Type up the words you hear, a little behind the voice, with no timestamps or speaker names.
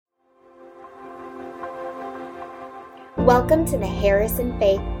Welcome to the Harrison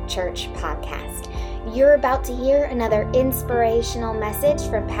Faith Church podcast. You're about to hear another inspirational message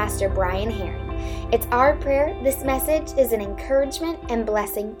from Pastor Brian Herring. It's our prayer this message is an encouragement and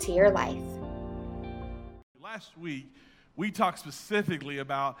blessing to your life. Last week, we talked specifically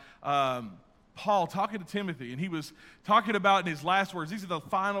about Paul talking to Timothy, and he was talking about in his last words, these are the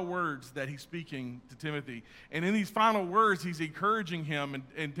final words that he's speaking to Timothy. And in these final words, he's encouraging him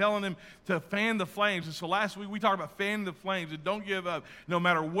and telling him to fan the flames. And so last week, we talked about fanning the flames and don't give up. No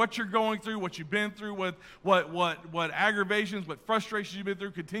matter what you're going through, what you've been through, what aggravations, what frustrations you've been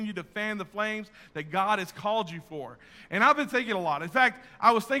through, continue to fan the flames that God has called you for. And I've been thinking a lot. In fact,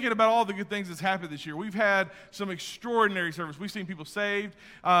 I was thinking about all the good things that's happened this year. We've had some extraordinary service. We've seen people saved.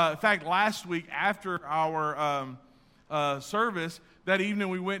 In fact, last week, after our service, that evening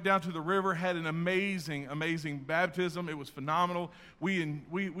we went down to the river, had an amazing baptism. It was phenomenal.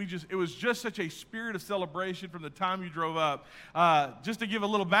 It was just such a spirit of celebration from the time you drove up. Just to give a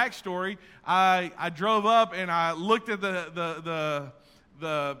little backstory, I drove up and I looked at the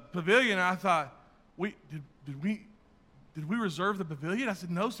pavilion and I thought, did we reserve the pavilion? I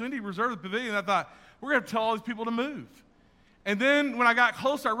said, no, Cindy reserved the pavilion. I thought, we're going to tell all these people to move. And then when I got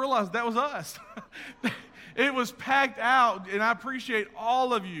closer, I realized that was us. It was packed out, and I appreciate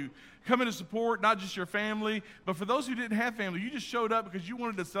all of you coming to support, not just your family, but for those who didn't have family, you just showed up because you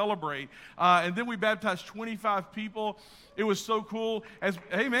wanted to celebrate. And then we baptized 25 people. It was so cool.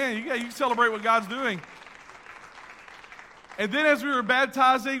 Hey, man, you can celebrate what God's doing. And then as we were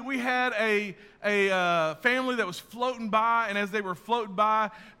baptizing, we had a family that was floating by, and as they were floating by,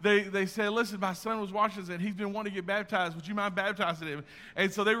 they said, listen, my son was watching this, and he's been wanting to get baptized. Would you mind baptizing him?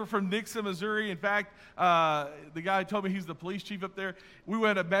 And so they were from Nixa, Missouri. In fact, the guy told me he's the police chief up there. We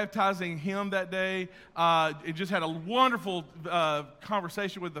went up baptizing him that day and just had a wonderful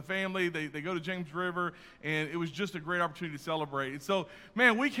conversation with the family. They go to James River, and it was just a great opportunity to celebrate. And so,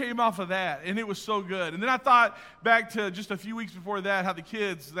 man, we came off of that, and it was so good. And then I thought back to just a few weeks before that, how the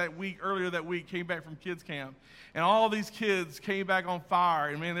kids earlier that week, came back from kids camp, and all these kids came back on fire,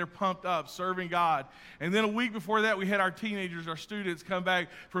 and man, they're pumped up serving God. And then a week before that, we had our teenagers, our students, come back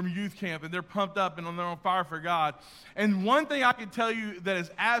from youth camp, and they're pumped up and they're on fire for God. And one thing I can tell you that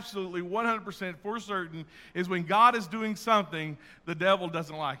is absolutely 100% for certain is when God is doing something, the devil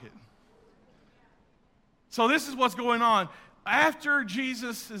doesn't like it. So this is what's going on. After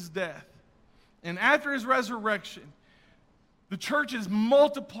Jesus' death and after his resurrection, the church is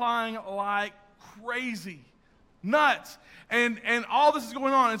multiplying like crazy, nuts, and all this is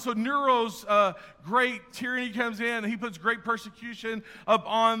going on. And so Nero's great tyranny comes in, and he puts great persecution up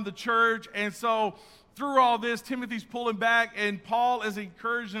on the church. And so through all this, Timothy's pulling back, and Paul is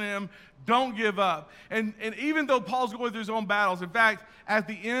encouraging him, don't give up. And even though Paul's going through his own battles, in fact, at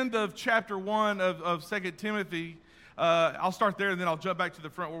the end of chapter 1 of 2 Timothy, I'll start there, and then I'll jump back to the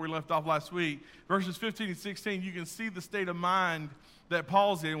front where we left off last week. Verses 15 and 16, you can see the state of mind that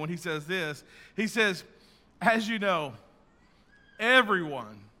Paul's in when he says this. He says, as you know,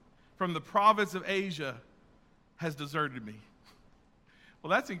 everyone from the province of Asia has deserted me.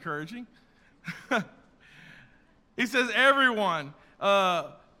 Well, that's encouraging. He says, everyone,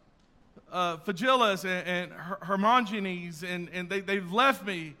 Phygellus and Hermogenes, and they've left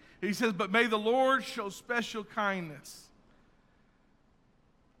me. He says, but may the Lord show special kindness.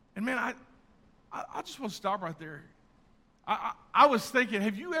 And man, I just want to stop right there. I was thinking,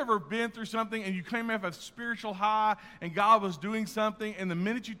 have you ever been through something and you came off a spiritual high and God was doing something, and the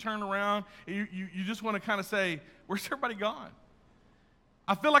minute you turn around, you just want to kind of say, where's everybody gone?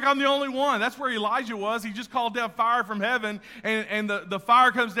 I feel like I'm the only one. That's where Elijah was. He just called down fire from heaven, and the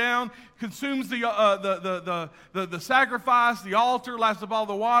fire comes down, consumes the sacrifice, the altar, laps up all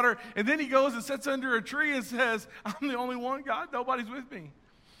the water, and then he goes and sits under a tree and says, I'm the only one, God. Nobody's with me.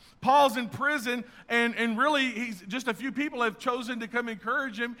 Paul's in prison, and really, he's just a few people have chosen to come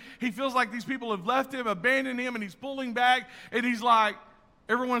encourage him. He feels like these people have left him, abandoned him, and he's pulling back, and he's like,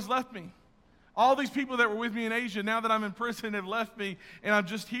 everyone's left me. All these people that were with me in Asia, now that I'm in prison, have left me, and I'm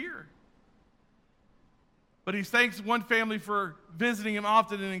just here. But he thanks one family for visiting him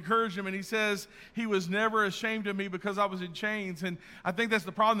often and encouraging him, and he says he was never ashamed of me because I was in chains. And I think that's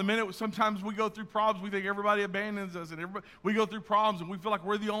the problem. The minute sometimes we go through problems, we think everybody abandons us, and we go through problems, and we feel like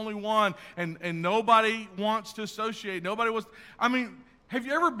we're the only one, and nobody wants to associate. Have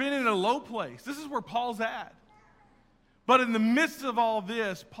you ever been in a low place? This is where Paul's at. But in the midst of all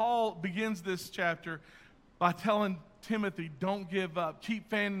this, Paul begins this chapter by telling Timothy, don't give up. Keep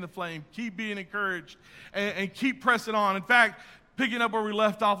fanning the flame. Keep being encouraged, and keep pressing on. In fact, picking up where we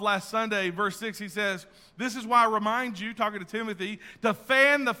left off last Sunday, verse 6, he says, this is why I remind you, talking to Timothy, to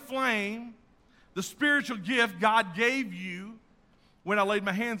fan the flame the spiritual gift God gave you when I laid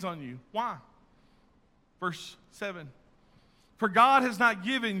my hands on you. Why? Verse 7. For God has not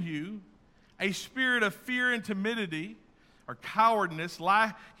given you a spirit of fear and timidity or cowardness,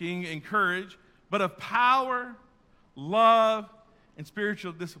 lacking in courage, but of power, love, and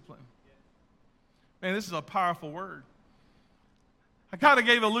spiritual discipline. Man, this is a powerful word. I kind of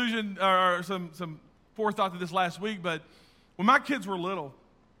gave allusion or some forethought to this last week, but when my kids were little,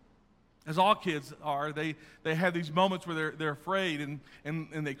 as all kids are, they have these moments where they're afraid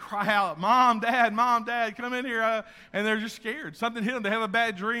and they cry out, Mom, Dad, come in here. And they're just scared. Something hit them. They have a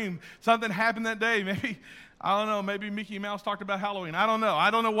bad dream. Something happened that day. Maybe, I don't know, maybe Mickey Mouse talked about Halloween. I don't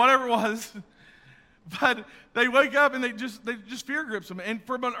know, whatever it was. But they wake up and they just fear grips them. And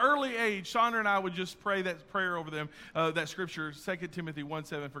from an early age, Sandra and I would just pray that prayer over them, that scripture, 2 Timothy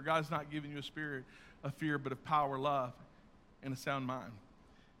 1:7, for God has not given you a spirit of fear, but of power, love, and a sound mind.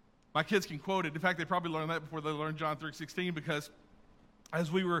 My kids can quote it. In fact, they probably learned that before they learned John 3:16, because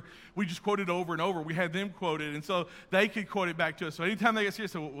as we just quoted over and over. We had them quote it, and so they could quote it back to us. So anytime they get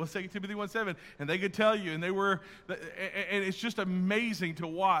serious, so we'll 2 Timothy 1:7, and they could tell you, and it's just amazing to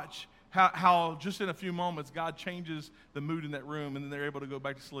watch how just in a few moments God changes the mood in that room, and then they're able to go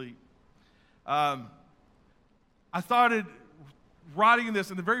back to sleep. I started writing this,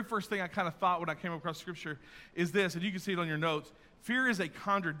 and the very first thing I kind of thought when I came across Scripture is this, and you can see it on your notes. Fear is a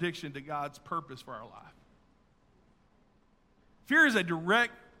contradiction to God's purpose for our life. Fear is a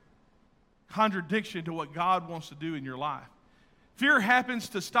direct contradiction to what God wants to do in your life. Fear happens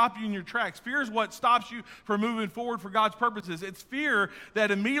to stop you in your tracks. Fear is what stops you from moving forward for God's purposes. It's fear that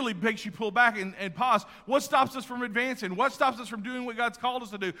immediately makes you pull back and pause. What stops us from advancing? What stops us from doing what God's called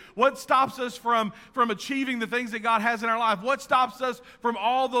us to do? What stops us from achieving the things that God has in our life? What stops us from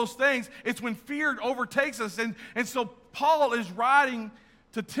all those things? It's when fear overtakes us. And so Paul is writing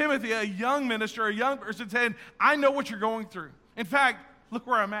to Timothy, a young minister, a young person, saying, I know what you're going through. In fact, look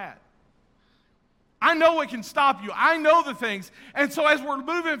where I'm at. I know what can stop you. I know the things. And so as we're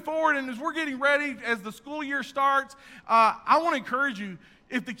moving forward and as we're getting ready, as the school year starts, I want to encourage you,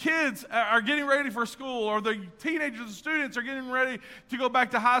 if the kids are getting ready for school, or the teenagers and students are getting ready to go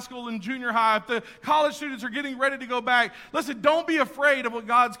back to high school and junior high, if the college students are getting ready to go back, listen, don't be afraid of what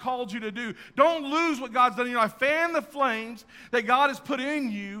God's called you to do. Don't lose what God's done in your life. Fan the flames that God has put in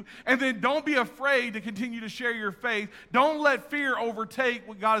you, and then don't be afraid to continue to share your faith. Don't let fear overtake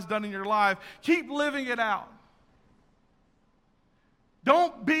what God has done in your life. Keep living it out.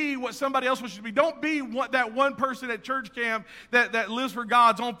 Don't be what somebody else wants you to be. Don't be that one person at church camp that lives for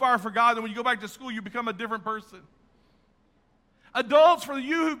God, is on fire for God, and when you go back to school, you become a different person. Adults, for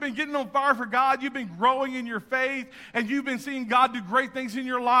you who've been getting on fire for God, you've been growing in your faith, and you've been seeing God do great things in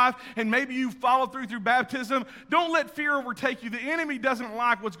your life, and maybe you followed through baptism. Don't let fear overtake you. The enemy doesn't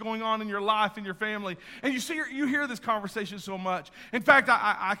like what's going on in your life and your family. And you hear this conversation so much. In fact,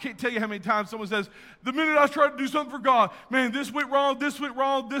 I can't tell you how many times someone says, the minute I tried to do something for God, man, this went wrong, this went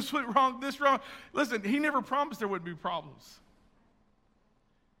wrong, this went wrong, this wrong. Listen, he never promised there wouldn't be problems.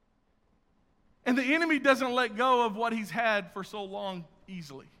 And the enemy doesn't let go of what he's had for so long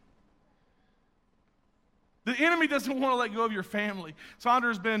easily. The enemy doesn't want to let go of your family.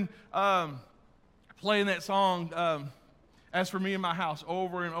 Sandra's been playing that song, As For Me and My House,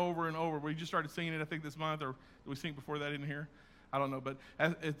 over and over and over. We just started singing it, I think, this month, or did we sing before that in here? I don't know,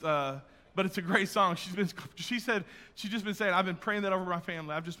 but it's a great song. She said, she's just been saying, I've been praying that over my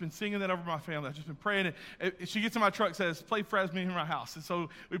family. I've just been singing that over my family. I've just been praying it. She gets in my truck, says, play For As Me and My House. And so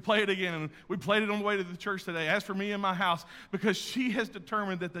we play it again, and we played it on the way to the church today, As For Me and My House, because she has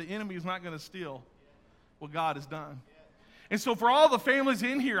determined that the enemy is not going to steal what God has done. And so for all the families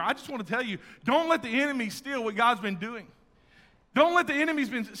in here, I just want to tell you, don't let the enemy steal what God's been doing. Don't let the enemy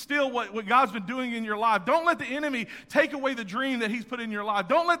steal what God's been doing in your life. Don't let the enemy take away the dream that he's put in your life.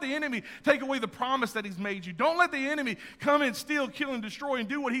 Don't let the enemy take away the promise that he's made you. Don't let the enemy come and steal, kill, and destroy and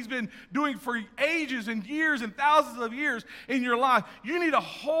do what he's been doing for ages and years and thousands of years in your life. You need to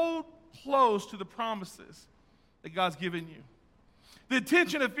hold close to the promises that God's given you. The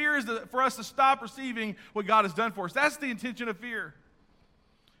intention of fear is for us to stop receiving what God has done for us. That's the intention of fear.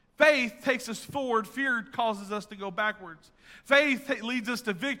 Faith takes us forward. Fear causes us to go backwards. Faith leads us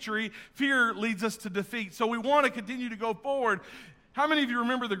to victory. Fear leads us to defeat. So we want to continue to go forward. How many of you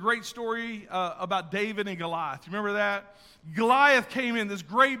remember the great story about David and Goliath? You remember that? Goliath came in, this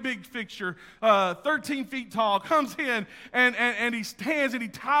great big fixture, 13 feet tall, comes in, and he stands and he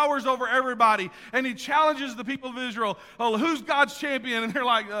towers over everybody, and he challenges the people of Israel. Oh, who's God's champion? And they're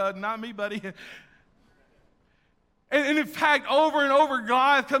like, not me, buddy. And in fact, over and over,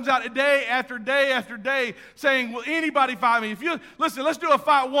 Goliath comes out day after day after day saying, will anybody fight me? Listen, let's do a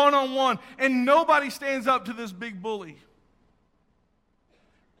fight one-on-one. And nobody stands up to this big bully.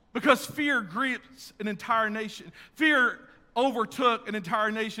 Because fear grips an entire nation. Fear overtook an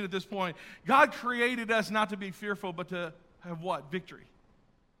entire nation at this point. God created us not to be fearful, but to have what? Victory.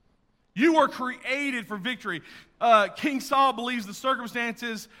 You were created for victory. King Saul believes the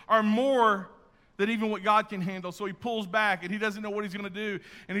circumstances are more than even what God can handle. So he pulls back and he doesn't know what he's going to do.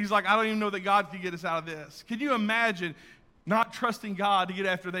 And he's like, I don't even know that God can get us out of this. Can you imagine not trusting God to get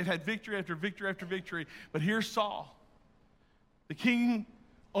after they've had victory after victory after victory? But here's Saul, the king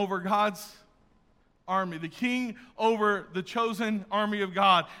over God's army, the king over the chosen army of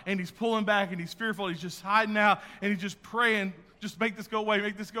God. And he's pulling back and he's fearful. He's just hiding out and he's just praying, just make this go away,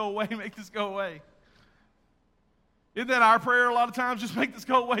 make this go away, make this go away. Isn't that our prayer a lot of times? Just make this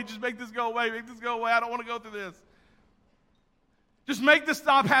go away, just make this go away, make this go away. I don't want to go through this. Just make this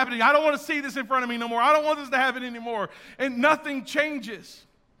stop happening. I don't want to see this in front of me no more. I don't want this to happen anymore. And nothing changes.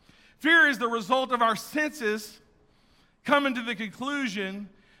 Fear is the result of our senses coming to the conclusion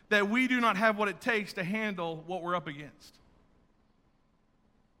that we do not have what it takes to handle what we're up against.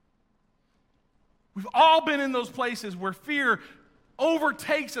 We've all been in those places where fear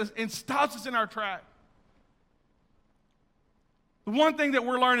overtakes us and stops us in our track. The one thing that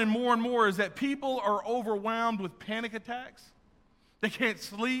we're learning more and more is that people are overwhelmed with panic attacks. They can't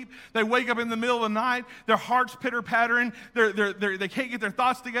sleep. They wake up in the middle of the night. Their heart's pitter-pattering. They can't get their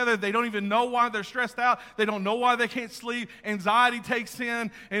thoughts together. They don't even know why they're stressed out. They don't know why they can't sleep. Anxiety takes in,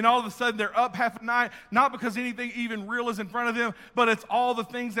 and all of a sudden they're up half the night, not because anything even real is in front of them, but it's all the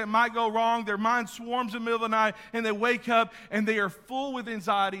things that might go wrong. Their mind swarms in the middle of the night, and they wake up, and they are full with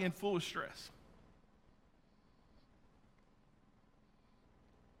anxiety and full of stress.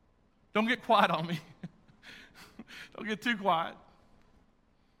 Don't get quiet on me. Don't get too quiet.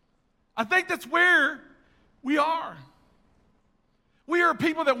 I think that's where we are. We are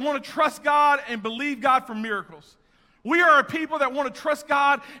people that want to trust God and believe God for miracles. We are a people that want to trust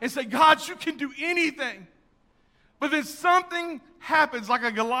God and say, God, you can do anything. But then something happens, like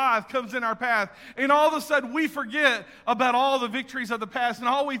a Goliath comes in our path, and all of a sudden we forget about all the victories of the past, and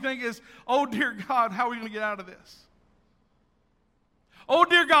all we think is, oh, dear God, how are we going to get out of this? Oh,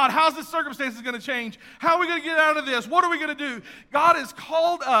 dear God, how's this circumstances going to change? How are we going to get out of this? What are we going to do? God has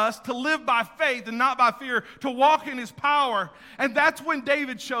called us to live by faith and not by fear, to walk in His power. And that's when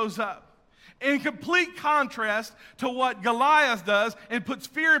David shows up. In complete contrast to what Goliath does and puts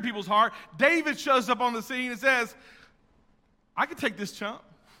fear in people's heart, David shows up on the scene and says, I can take this chump.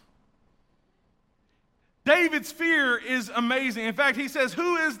 David's fear is amazing. In fact, he says,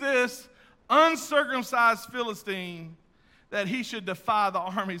 who is this uncircumcised Philistine that he should defy the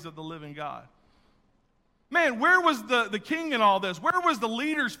armies of the living God? Man, where was the king in all this? Where was the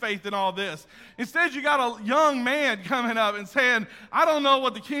leader's faith in all this? Instead, you got a young man coming up and saying, I don't know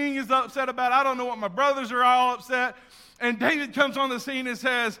what the king is upset about. I don't know what my brothers are all upset. And David comes on the scene and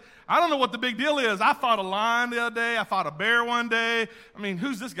says, I don't know what the big deal is. I fought a lion the other day. I fought a bear one day. I mean,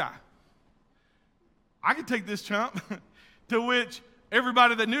 who's this guy? I could take this chump. To which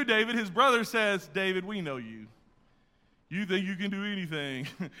everybody that knew David, his brother, says, David, we know you. You think you can do anything.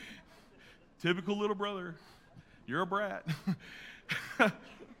 Typical little brother. You're a brat.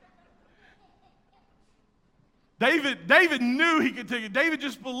 David knew he could take it. David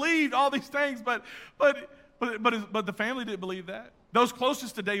just believed all these things, but the family didn't believe that. Those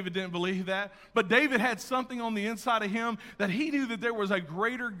closest to David didn't believe that. But David had something on the inside of him that he knew that there was a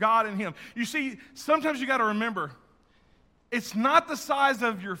greater God in him. You see, sometimes you got to remember, it's not the size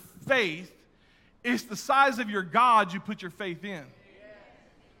of your faith, it's the size of your God you put your faith in.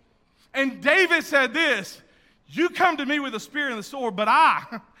 And David said this, you come to me with a spear and the sword, but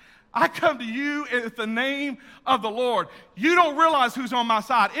I come to you in the name of the Lord. You don't realize who's on my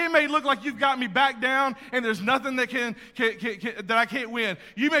side. It may look like you've got me back down and there's nothing that that I can't win.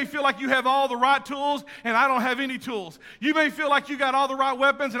 You may feel like you have all the right tools and I don't have any tools. You may feel like you got all the right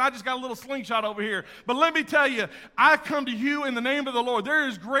weapons and I just got a little slingshot over here. But let me tell you, I come to you in the name of the Lord. There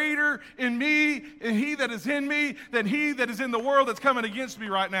is greater in me and he that is in me than he that is in the world that's coming against me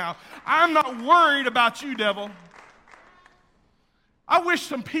right now. I'm not worried about you, devil. I wish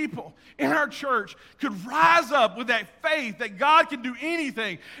some people in our church could rise up with that faith that God can do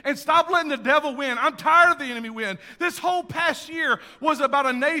anything and stop letting the devil win. I'm tired of the enemy win. This whole past year was about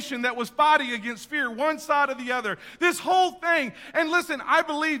a nation that was fighting against fear, one side or the other. This whole thing. And listen, I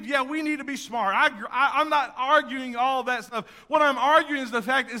believe, we need to be smart. I'm not arguing all that stuff. What I'm arguing is the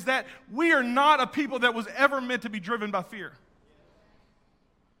fact is that we are not a people that was ever meant to be driven by fear.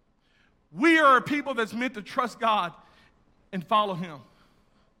 We are a people that's meant to trust God and follow Him.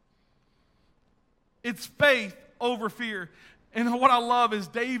 It's faith over fear. And what I love is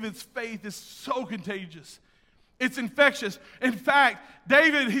David's faith is so contagious. It's infectious. In fact,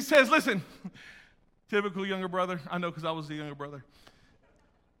 David, he says, listen, typical younger brother. I know because I was the younger brother.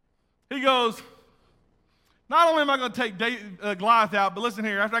 He goes, not only am I going to take Goliath out, but listen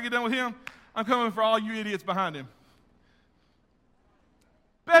here, after I get done with him, I'm coming for all you idiots behind him.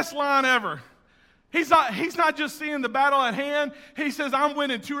 Best line ever. He's not just seeing the battle at hand. He says, I'm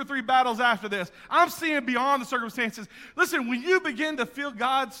winning 2 or 3 battles after this. I'm seeing beyond the circumstances. Listen, when you begin to feel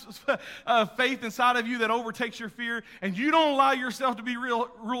God's faith inside of you that overtakes your fear, and you don't allow yourself to be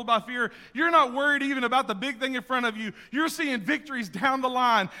ruled by fear, you're not worried even about the big thing in front of you. You're seeing victories down the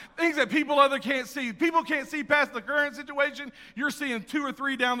line, things that other can't see. People can't see past the current situation. You're seeing 2 or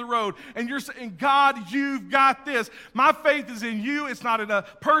 3 down the road, and you're saying, God, you've got this. My faith is in you. It's not in a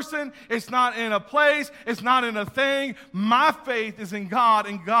person. It's not in a place. It's not in a thing. My faith is in God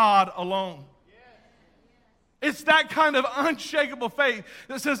and God alone. It's that kind of unshakable faith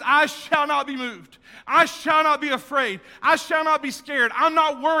that says, I shall not be moved. I shall not be afraid. I shall not be scared. I'm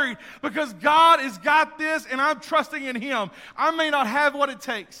not worried because God has got this and I'm trusting in Him. I may not have what it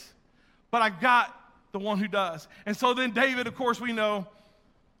takes, but I got the one who does. And so then David, of course, we know,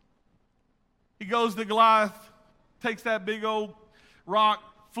 he goes to Goliath, takes that big old rock,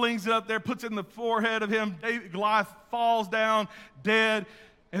 flings it up there, puts it in the forehead of him. Goliath falls down dead.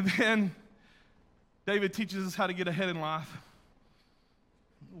 And then David teaches us how to get ahead in life.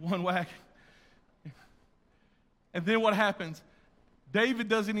 One whack. And then what happens? David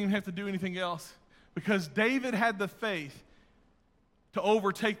doesn't even have to do anything else because David had the faith to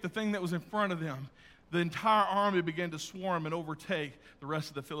overtake the thing that was in front of them. The entire army began to swarm and overtake the rest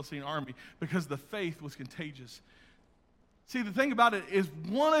of the Philistine army because the faith was contagious. See, the thing about it is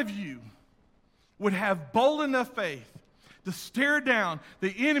one of you would have bold enough faith to stare down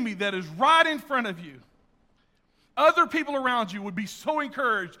the enemy that is right in front of you. Other people around you would be so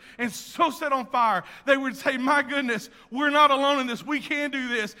encouraged and so set on fire. They would say, my goodness, we're not alone in this. We can do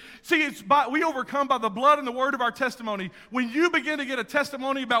this. See, we overcome by the blood and the word of our testimony. When you begin to get a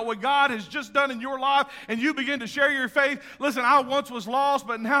testimony about what God has just done in your life and you begin to share your faith, listen, I once was lost,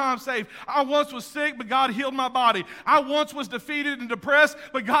 but now I'm saved. I once was sick, but God healed my body. I once was defeated and depressed,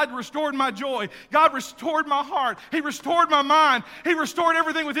 but God restored my joy. God restored my heart. He restored my mind. He restored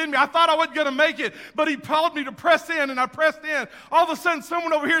everything within me. I thought I wasn't going to make it, but He called me to press in, and I pressed in. All of a sudden,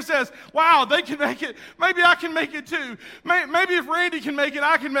 someone over here says, wow, they can make it. Maybe I can make it too. Maybe if Randy can make it,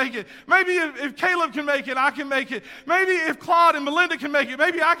 I can make it. Maybe if Caleb can make it, I can make it. Maybe if Claude and Melinda can make it,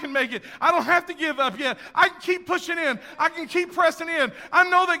 maybe I can make it. I don't have to give up yet. I can keep pushing in. I can keep pressing in. I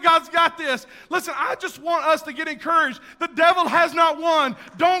know that God's got this. Listen, I just want us to get encouraged. The devil has not won.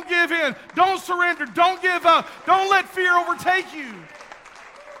 Don't give in. Don't surrender. Don't give up. Don't let fear overtake you.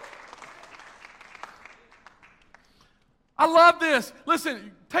 I love this.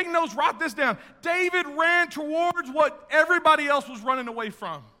 Listen, take notes, write this down. David ran towards what everybody else was running away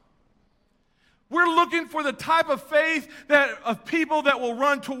from. We're looking for the type of faith of people that will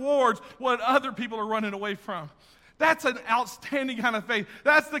run towards what other people are running away from. That's an outstanding kind of faith.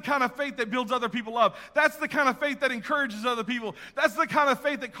 That's the kind of faith that builds other people up. That's the kind of faith that encourages other people. That's the kind of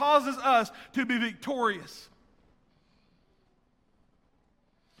faith that causes us to be victorious.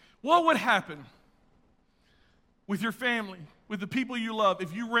 What would happen with your family, with the people you love,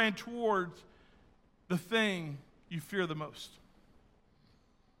 if you ran towards the thing you fear the most?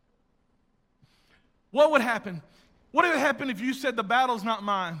 What would happen? What would happen if you said, the battle's not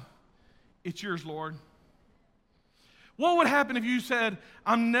mine, it's yours, Lord? What would happen if you said,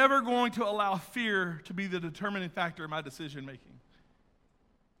 I'm never going to allow fear to be the determining factor in my decision making?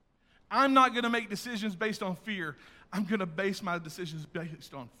 I'm not going to make decisions based on fear. I'm going to base my decisions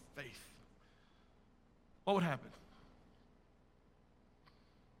based on faith. What would happen?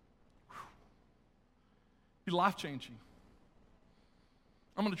 Be life-changing.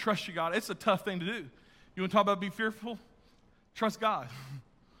 I'm going to trust you, God. It's a tough thing to do. You want to talk about be fearful? Trust God.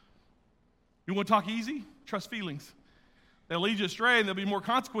 You want to talk easy? Trust feelings. They'll lead you astray, and there'll be more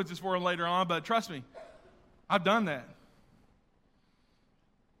consequences for them later on, but trust me, I've done that.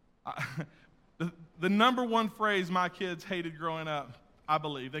 The number one phrase my kids hated growing up, I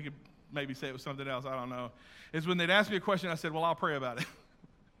believe, they could maybe say it was something else, I don't know, is when they'd ask me a question, I said, well, I'll pray about it.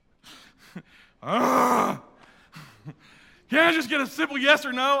 Can I just get a simple yes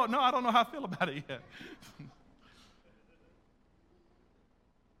or no? No, I don't know how I feel about it yet.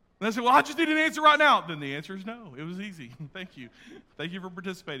 And they said, well, I just need an answer right now. Then the answer is no. It was easy. Thank you. Thank you for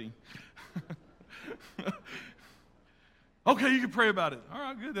participating. Okay, you can pray about it. All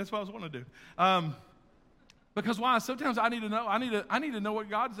right, good. That's what I was wanting to do. Because why? Sometimes I need to know. I need to know what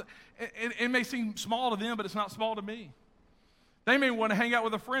God's. It may seem small to them, but it's not small to me. They may want to hang out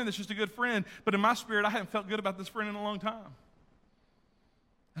with a friend that's just a good friend, but in my spirit, I haven't felt good about this friend in a long time.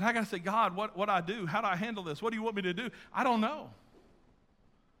 And I got to say, God, what do I do? How do I handle this? What do you want me to do? I don't know.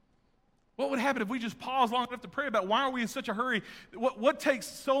 What would happen if we just pause long enough to pray about it? Why are we in such a hurry? What takes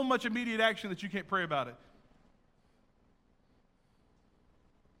so much immediate action that you can't pray about it?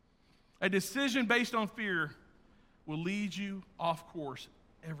 A decision based on fear will lead you off course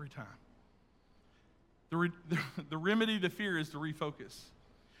every time. The remedy to fear is to refocus.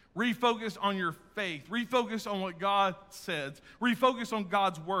 Refocus on your faith. Refocus on what God says. Refocus on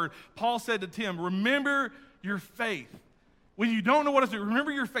God's word. Paul said to Tim, remember your faith. When you don't know what to do,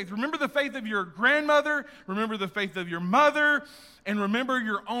 remember your faith. Remember the faith of your grandmother. Remember the faith of your mother. And remember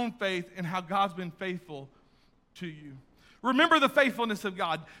your own faith and how God's been faithful to you. Remember the faithfulness of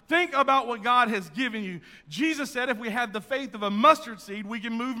God. Think about what God has given you. Jesus said if we have the faith of a mustard seed, we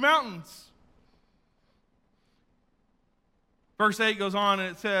can move mountains. Verse 8 goes on and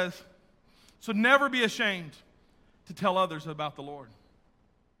it says, so never be ashamed to tell others about the Lord.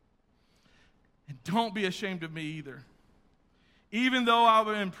 And don't be ashamed of me either. Even though I'm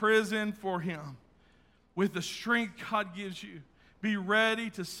in prison for him, with the strength God gives you, be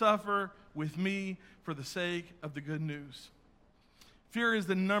ready to suffer with me for the sake of the good news. Fear is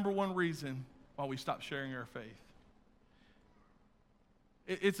the number one reason why we stop sharing our faith.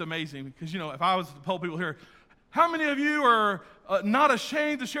 It's amazing because, if I was to poll people here, how many of you are not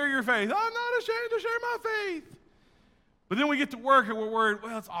ashamed to share your faith? I'm not ashamed to share my faith. But then we get to work and we're worried,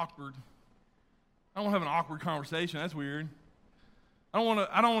 well, it's awkward. I don't want to have an awkward conversation. That's weird. I don't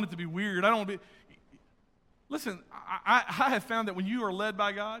want it to be weird. Listen, I have found that when you are led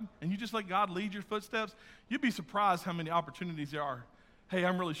by God and you just let God lead your footsteps, you'd be surprised how many opportunities there are. Hey,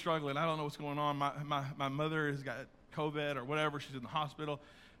 I'm really struggling. I don't know what's going on. My mother has got COVID or whatever. She's in the hospital.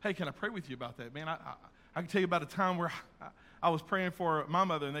 Hey, can I pray with you about that? Man, I can tell you about a time where I was praying for my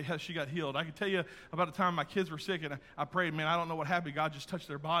mother and she got healed. I can tell you about a time my kids were sick and I prayed, man, I don't know what happened. God just touched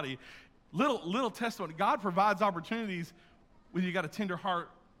their body. Little testimony. God provides opportunities when you got a tender heart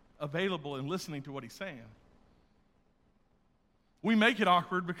available and listening to what he's saying. We make it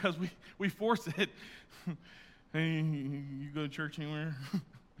awkward because we force it. Hey, you go to church anywhere?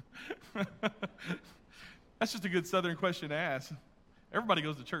 That's just a good Southern question to ask. Everybody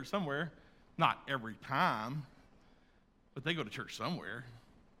goes to church somewhere. Not every time, but they go to church somewhere.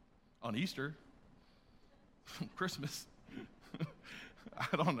 On Easter, Christmas.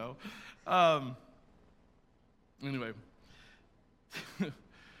 I don't know. Anyway,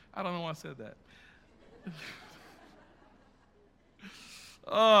 I don't know why I said that.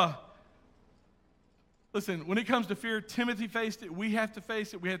 Listen, when it comes to fear, Timothy faced it. We have to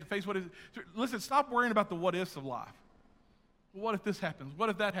face it. We have to face what is. Listen, stop worrying about the what ifs of life. What if this happens? What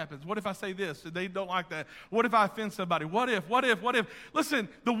if that happens? What if I say this and they don't like that? What if I offend somebody? What if? Listen,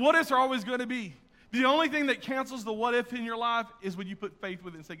 the what ifs are always going to be. The only thing that cancels the what if in your life is when you put faith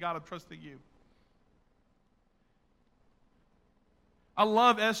with it and say, God, I'm trusting you. I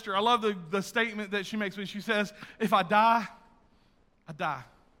love Esther. I love the statement that she makes when she says, if I die, I die.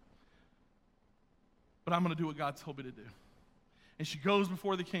 But I'm going to do what God told me to do. And she goes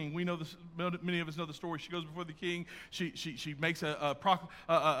before the king. We know this. Many of us know the story. She goes before the king. She makes a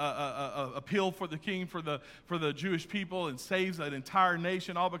appeal for the king for the Jewish people and saves an entire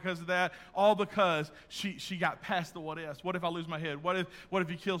nation. All because of that. All because she got past the what ifs. What if I lose my head? What if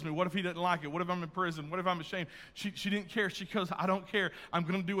he kills me? What if he doesn't like it? What if I'm in prison? What if I'm ashamed? She didn't care. She goes, I don't care. I'm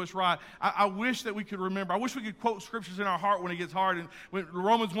going to do what's right. I wish that we could remember. I wish we could quote scriptures in our heart when it gets hard. And when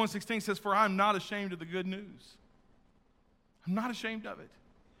Romans 1:16 says, "For I'm not ashamed of the good news." I'm not ashamed of it.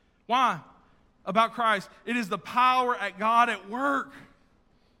 Why? About Christ. It is the power at God at work.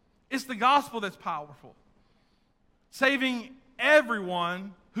 It's the gospel that's powerful. Saving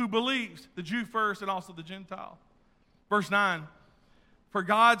everyone who believes, the Jew first and also the Gentile. Verse 9, for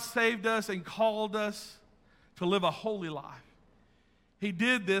God saved us and called us to live a holy life. He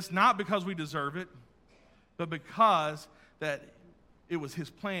did this not because we deserve it, but because that it was his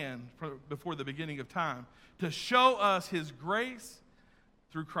plan before the beginning of time to show us his grace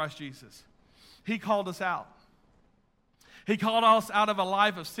through Christ Jesus. He called us out. He called us out of a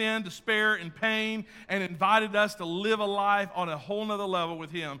life of sin, despair, and pain, and invited us to live a life on a whole nother level with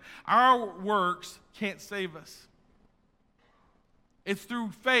him. Our works can't save us. It's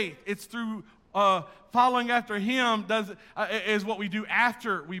through faith. It's through following after him is what we do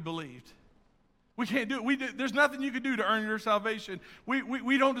after we believed. We can't do it. There's nothing you can do to earn your salvation.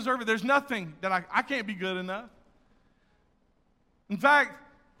 We don't deserve it. There's nothing that I can't be good enough. In fact,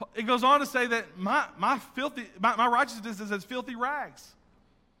 it goes on to say that my righteousness is as filthy rags.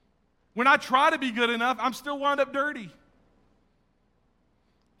 When I try to be good enough, I'm still wound up dirty.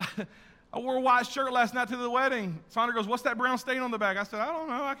 I wore a white shirt last night to the wedding. Sandra goes, "What's that brown stain on the back?" I said, "I don't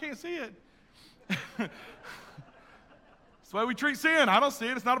know. I can't see it." It's the way we treat sin. I don't see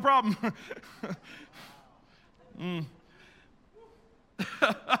it. It's not a problem.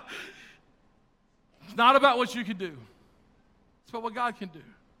 It's not about what you can do. It's about what God can do.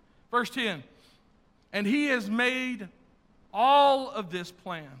 Verse 10, and he has made all of this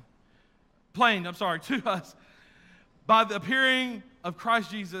plain to us by the appearing of Christ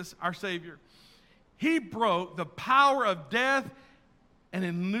Jesus, our Savior. He broke the power of death and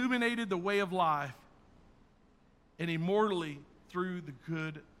illuminated the way of life and immortality through the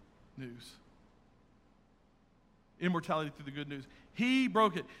good news. Immortality through the good news. He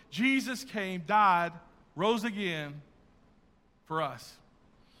broke it. Jesus came, died, rose again for us.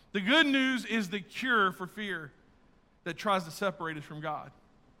 The good news is the cure for fear that tries to separate us from God.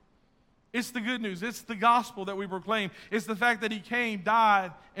 It's the good news. It's the gospel that we proclaim. It's the fact that he came,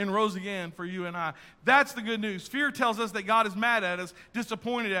 died, and rose again for you and I. That's the good news. Fear tells us that God is mad at us,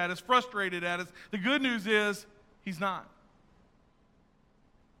 disappointed at us, frustrated at us. The good news is he's not.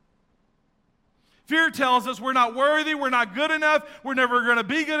 Fear tells us we're not worthy, we're not good enough, we're never going to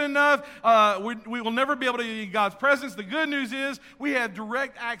be good enough, we will never be able to be in God's presence. The good news is we have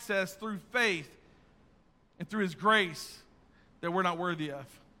direct access through faith and through his grace that we're not worthy of.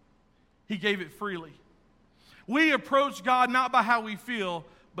 He gave it freely. We approach God not by how we feel,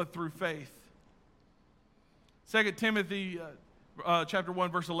 but through faith. 2 Timothy chapter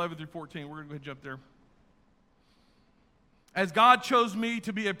 1, verse 11 through 14. We're going to go ahead and jump there. As God chose me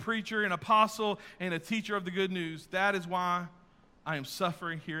to be a preacher, an apostle, and a teacher of the good news, that is why I am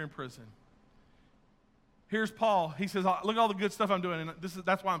suffering here in prison. Here's Paul. He says, look at all the good stuff I'm doing, and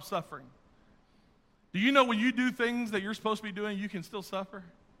that's why I'm suffering. Do you know when you do things that you're supposed to be doing, you can still suffer?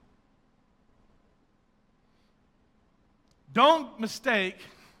 Don't mistake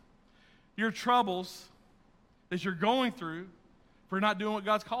your troubles that you're going through for not doing what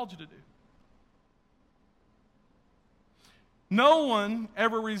God's called you to do. No one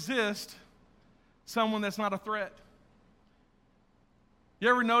ever resists someone that's not a threat. You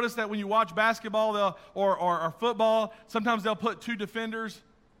ever notice that when you watch basketball or football, sometimes they'll put two defenders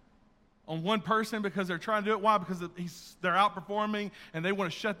on one person because they're trying to do it? Why? Because they're outperforming and they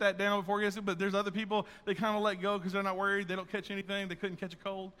want to shut that down before he gets it. But there's other people, they kind of let go because they're not worried. They don't catch anything. They couldn't catch a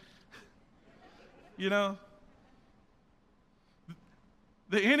cold. You know?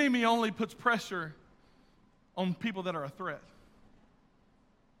 The enemy only puts pressure on people that are a threat.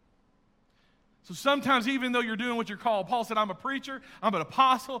 So sometimes even though you're doing what you're called, Paul said, I'm a preacher, I'm an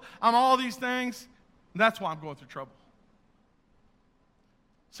apostle, I'm all these things. That's why I'm going through trouble.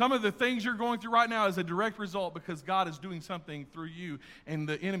 Some of the things you're going through right now is a direct result because God is doing something through you and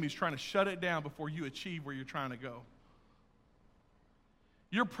the enemy's trying to shut it down before you achieve where you're trying to go.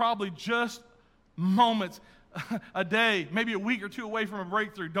 You're probably just moments, a day, maybe a week or two away from a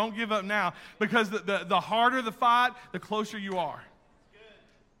breakthrough. Don't give up now because the harder the fight, the closer you are.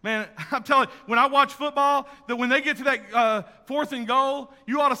 Man, I'm telling you, when I watch football, that when they get to that 4th and goal,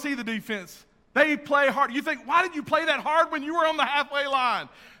 you ought to see the defense. They play hard. You think, why did you play that hard when you were on the halfway line?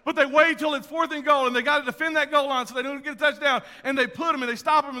 But they wait till it's 4th and goal, and they got to defend that goal line so they don't get a touchdown. And they put them, and they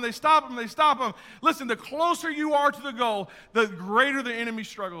stop them, and they stop them, and they stop them. Listen, the closer you are to the goal, the greater the enemy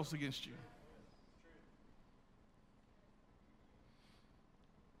struggles against you.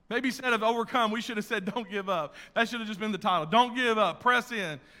 Maybe instead of overcome, we should have said, don't give up. That should have just been the title. Don't give up. Press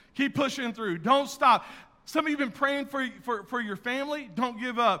in. Keep pushing through. Don't stop. Some of you have been praying for your family. Don't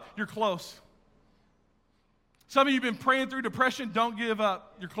give up. You're close. Some of you have been praying through depression. Don't give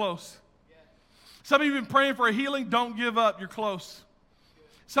up. You're close. Some of you have been praying for a healing. Don't give up. You're close.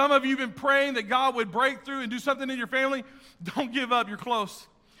 Some of you have been praying that God would break through and do something in your family. Don't give up. You're close.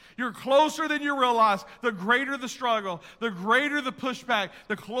 You're closer than you realize. The greater the struggle, the greater the pushback,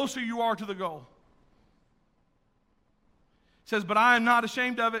 the closer you are to the goal. It says, but I am not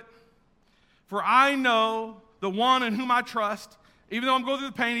ashamed of it, for I know the one in whom I trust. Even though I'm going through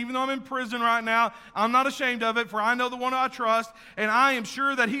the pain, even though I'm in prison right now, I'm not ashamed of it, for I know the one I trust, and I am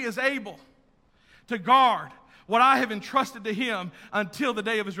sure that he is able to guard what I have entrusted to him until the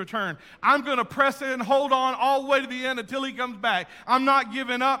day of his return. I'm going to press in, hold on all the way to the end until he comes back. I'm not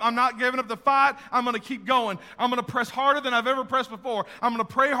giving up. I'm not giving up the fight. I'm going to keep going. I'm going to press harder than I've ever pressed before. I'm going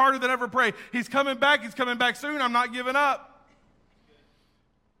to pray harder than ever prayed. He's coming back. He's coming back soon. I'm not giving up.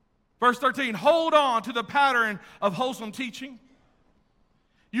 Verse 13, hold on to the pattern of wholesome teaching.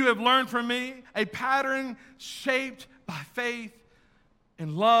 You have learned from me a pattern shaped by faith,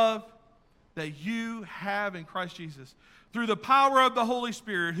 and love that you have in Christ Jesus. Through the power of the Holy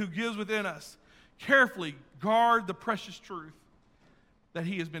Spirit who gives within us, carefully guard the precious truth that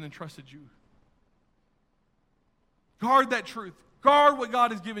he has been entrusted you. Guard that truth. Guard what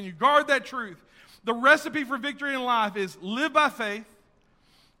God has given you. Guard that truth. The recipe for victory in life is live by faith,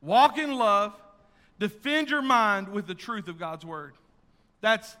 walk in love, defend your mind with the truth of God's word.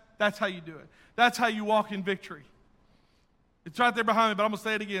 That's how you do it. That's how you walk in victory. It's right there behind me, but I'm going to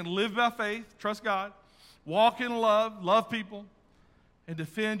say it again. Live by faith, trust God, walk in love, love people, and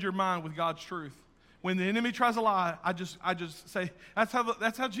defend your mind with God's truth. When the enemy tries to lie, I just say, that's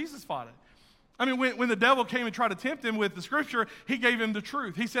how Jesus fought it. I mean, when the devil came and tried to tempt him with the scripture, he gave him the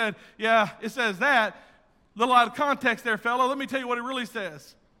truth. He said, yeah, it says that. A little out of context there, fellow. Let me tell you what it really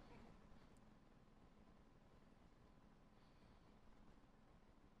says.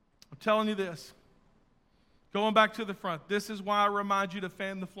 I'm telling you this. Going back to the front, this is why I remind you to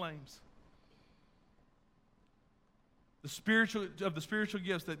fan the flames. The spiritual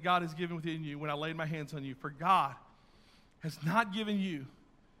gifts that God has given within you when I laid my hands on you. For God has not given you,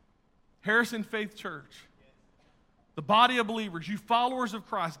 Harrison Faith Church, the body of believers, you followers of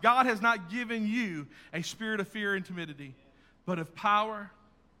Christ, God has not given you a spirit of fear and timidity, but of power,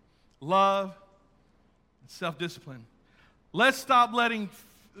 love, and self-discipline. Let's stop letting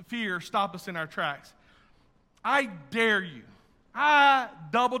fear stop us in our tracks. I dare you, I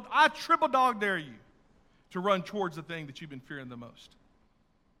triple dog dare you to run towards the thing that you've been fearing the most.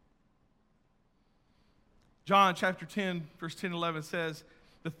 John chapter 10, verse 10 and 11 says,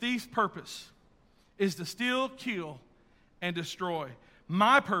 the thief's purpose is to steal, kill, and destroy.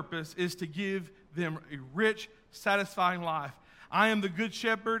 My purpose is to give them a rich, satisfying life. I am the good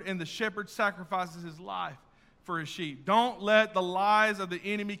shepherd, and the shepherd sacrifices his life for his sheep. Don't let the lies of the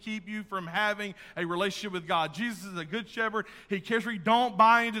enemy keep you from having a relationship with God. Jesus is a good shepherd. He cares for you. Don't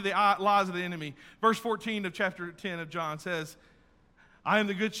buy into the lies of the enemy. Verse 14 of chapter 10 of John says, I am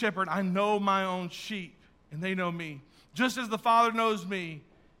the good shepherd. I know my own sheep, and they know me. Just as the Father knows me,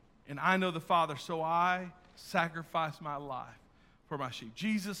 and I know the Father, so I sacrifice my life for my sheep.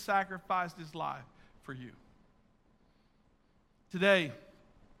 Jesus sacrificed his life for you. Today,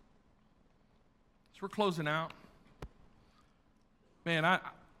 as we're closing out, man,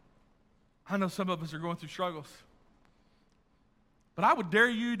 I know some of us are going through struggles. But I would dare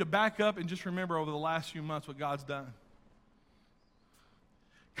you to back up and just remember over the last few months what God's done.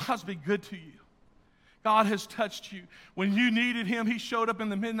 God's been good to you. God has touched you. When you needed him, he showed up in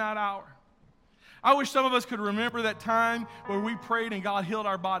the midnight hour. I wish some of us could remember that time where we prayed and God healed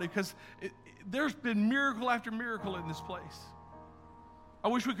our body, because there's been miracle after miracle in this place. I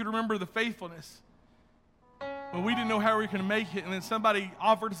wish we could remember the faithfulness when we didn't know how we were going to make it, and then somebody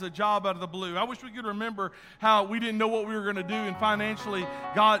offered us a job out of the blue. I wish we could remember how we didn't know what we were going to do, and financially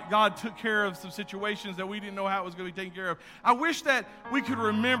God took care of some situations that we didn't know how it was going to be taken care of. I wish that we could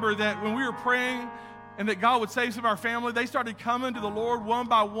remember that when we were praying and that God would save some of our family, they started coming to the Lord one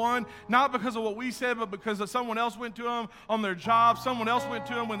by one, not because of what we said, but because someone else went to them on their job, someone else went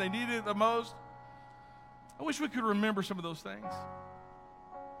to them when they needed it the most. I wish we could remember some of those things.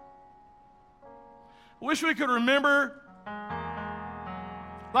 I wish we could remember.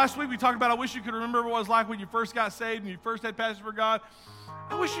 Last week we talked about, I wish you could remember what it was like when you first got saved and you first had passion for God.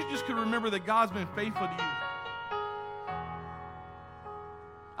 I wish you just could remember that God's been faithful to you.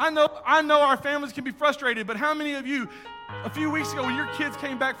 I know our families can be frustrated, but how many of you, a few weeks ago when your kids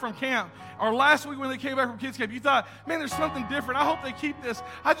came back from camp, or last week when they came back from kids camp, you thought, man, there's something different. I hope they keep this.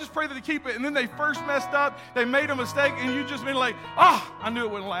 I just pray that they keep it. And then they first messed up, they made a mistake, and you just been like, I knew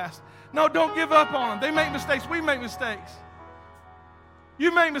it wouldn't last. No, don't give up on them. They make mistakes. We make mistakes.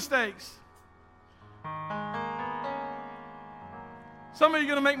 You make mistakes. Some of you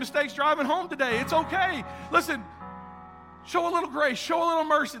are going to make mistakes driving home today. It's okay. Listen, show a little grace. Show a little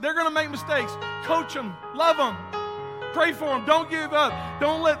mercy. They're going to make mistakes. Coach them. Love them. Pray for them. Don't give up.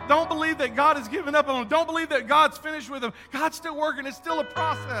 Don't believe that God has given up on them. Don't believe that God's finished with them. God's still working. It's still a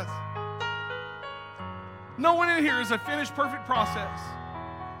process. No one in here is a finished, perfect process.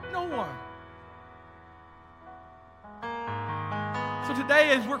 No one. So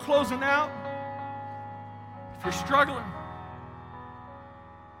today, as we're closing out, if you're struggling,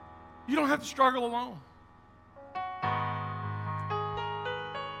 you don't have to struggle alone.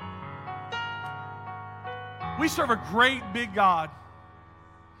 We serve a great big God.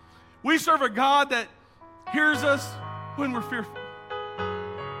 We serve a God that hears us when we're fearful.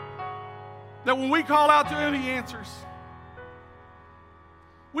 That when we call out to him, he answers.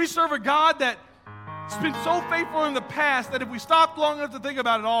 We serve a God that's been so faithful in the past that if we stopped long enough to think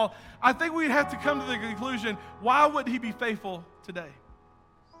about it all, I think we'd have to come to the conclusion, why would he be faithful today?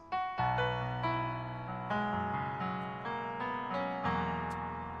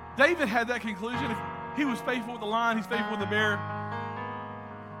 David had that conclusion. If he was faithful with the lion, he's faithful with the bear.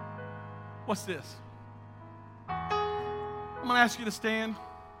 What's this? I'm going to ask you to stand.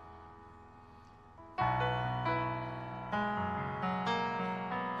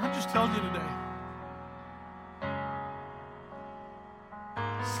 I'm just telling you today.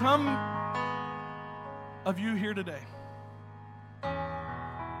 Some of you here today,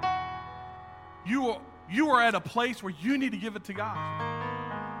 you are at a place where you need to give it to God.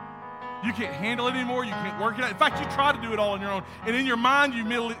 You can't handle it anymore. You can't work it out. In fact, you try to do it all on your own. And in your mind, you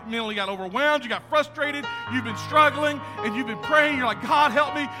mentally got overwhelmed. You got frustrated. You've been struggling. And you've been praying. You're like, God,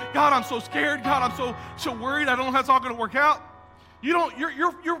 help me. God, I'm so scared. God, I'm so worried. I don't know how it's all going to work out. You're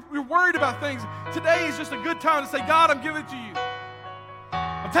worried about things. Today is just a good time to say, God, I'm giving it to you.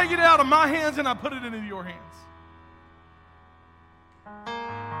 I'm taking it out of my hands and I put it into your hands.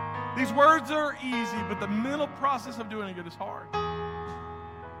 These words are easy, but the mental process of doing it is hard.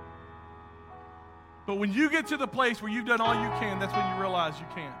 But when you get to the place where you've done all you can, that's when you realize you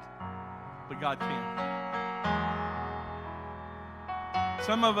can't. But God can.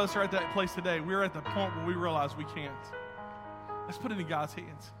 Some of us are at that place today. We're at the point where we realize we can't. Let's put it in God's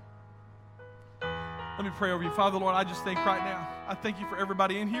hands. Let me pray over you. Father, Lord, I just think right now, I thank you for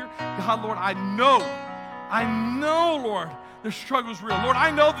everybody in here. God, Lord, I know, Lord, their struggle's real. Lord,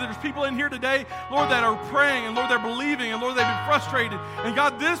 I know that there's people in here today, Lord, that are praying, and Lord, they're believing, and Lord, they've been frustrated. And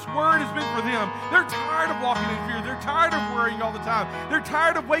God, this word has been for them. They're tired of walking in fear. They're tired of worrying all the time. They're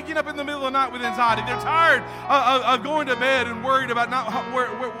tired of waking up in the middle of the night with anxiety. They're tired of going to bed and worried about not where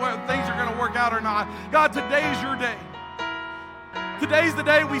things are going to work out or not. God, today's your day. Today's the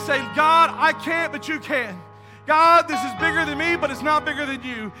day we say, God, I can't, but you can. God, this is bigger than me, but it's not bigger than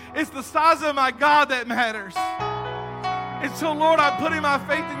you. It's the size of my God that matters. And so, Lord, I'm putting my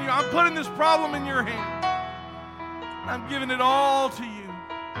faith in you. I'm putting this problem in your hand. I'm giving it all to you.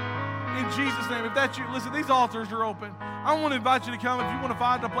 In Jesus' name. If that's you, listen, these altars are open. I want to invite you to come if you want to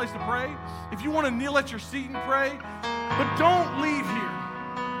find a place to pray. If you want to kneel at your seat and pray. But don't leave here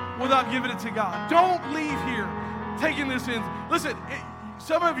without giving it to God. Don't leave here taking this in. Listen,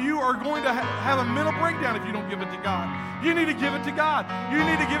 some of you are going to have a mental breakdown if you don't give it to God. You need to give it to God. You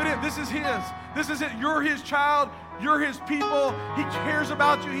need to give it in. This is His. This is it. You're His child. You're His people. He cares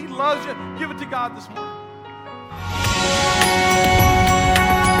about you. He loves you. Give it to God this morning.